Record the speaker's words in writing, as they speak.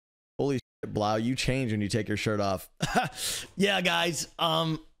Blau, you change when you take your shirt off. Yeah, guys.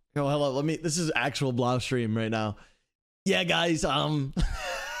 Oh, hello. Let me. This is actual Blau stream right now. Yeah, guys.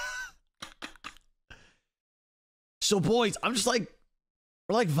 So, boys, I'm just like,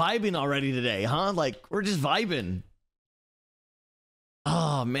 we're like vibing already today, huh? Like, we're just vibing.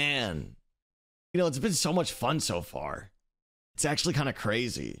 Oh, man. You know, it's been so much fun so far. It's actually kind of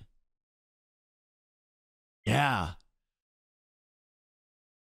crazy. Yeah.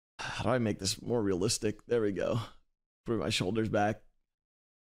 How do I make this more realistic? There we go. Put my shoulders back.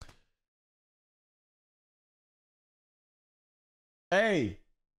 Hey,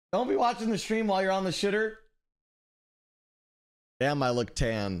 don't be watching the stream while you're on the shitter. Damn, I look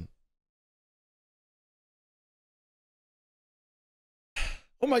tan.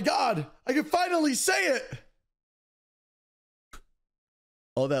 Oh my God, I can finally say it.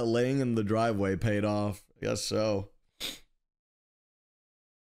 All that laying in the driveway paid off. I guess so.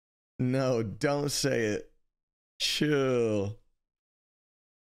 No, don't say it. Chill.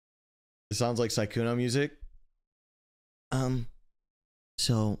 It sounds like Sykkuno music.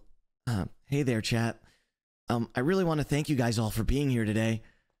 Hey there, chat. I really want to thank you guys all for being here today.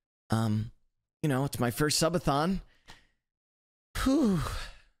 You know, it's my first subathon. Whew.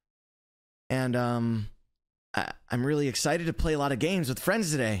 And, I'm really excited to play a lot of games with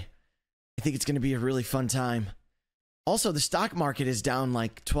friends today. I think it's going to be a really fun time. Also, the stock market is down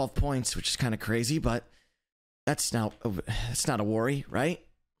like 12 points, which is kind of crazy, but that's not a worry, right?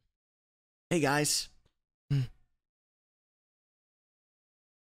 Hey, guys. All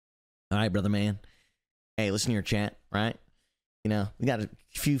right, brother man. Hey, listen to your chat, right? You know, we got a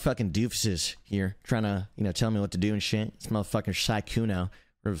few fucking doofuses here trying to, you know, tell me what to do and shit. This motherfucker Sykkuno,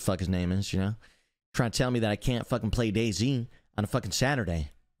 whatever the fuck his name is, you know? Trying to tell me that I can't fucking play DayZ on a fucking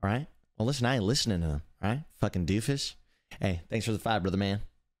Saturday, all right? Well, listen, I ain't listening to them, all right? Fucking doofus. Hey, thanks for the 5, brother man.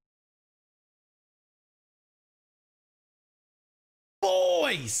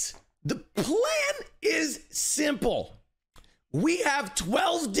 Boys, the plan is simple. We have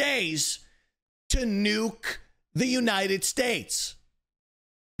 12 days to nuke the United States.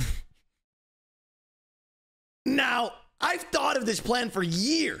 Now, I've thought of this plan for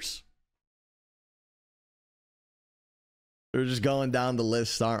years. We're just going down the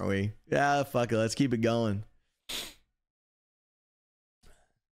list, aren't we? Yeah, fuck it. Let's keep it going.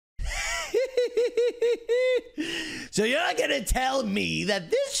 So you're not gonna tell me that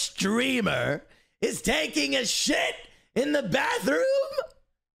this streamer is taking a shit in the bathroom?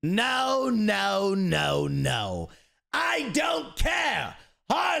 No, no, no, no. I don't care.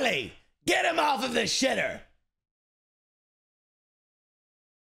 Harley, get him off of the shitter.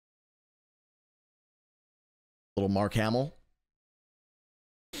 Little Mark Hamill.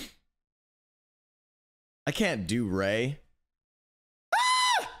 I can't do Ray.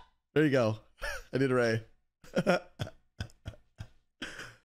 Ah! There you go. I did Ray.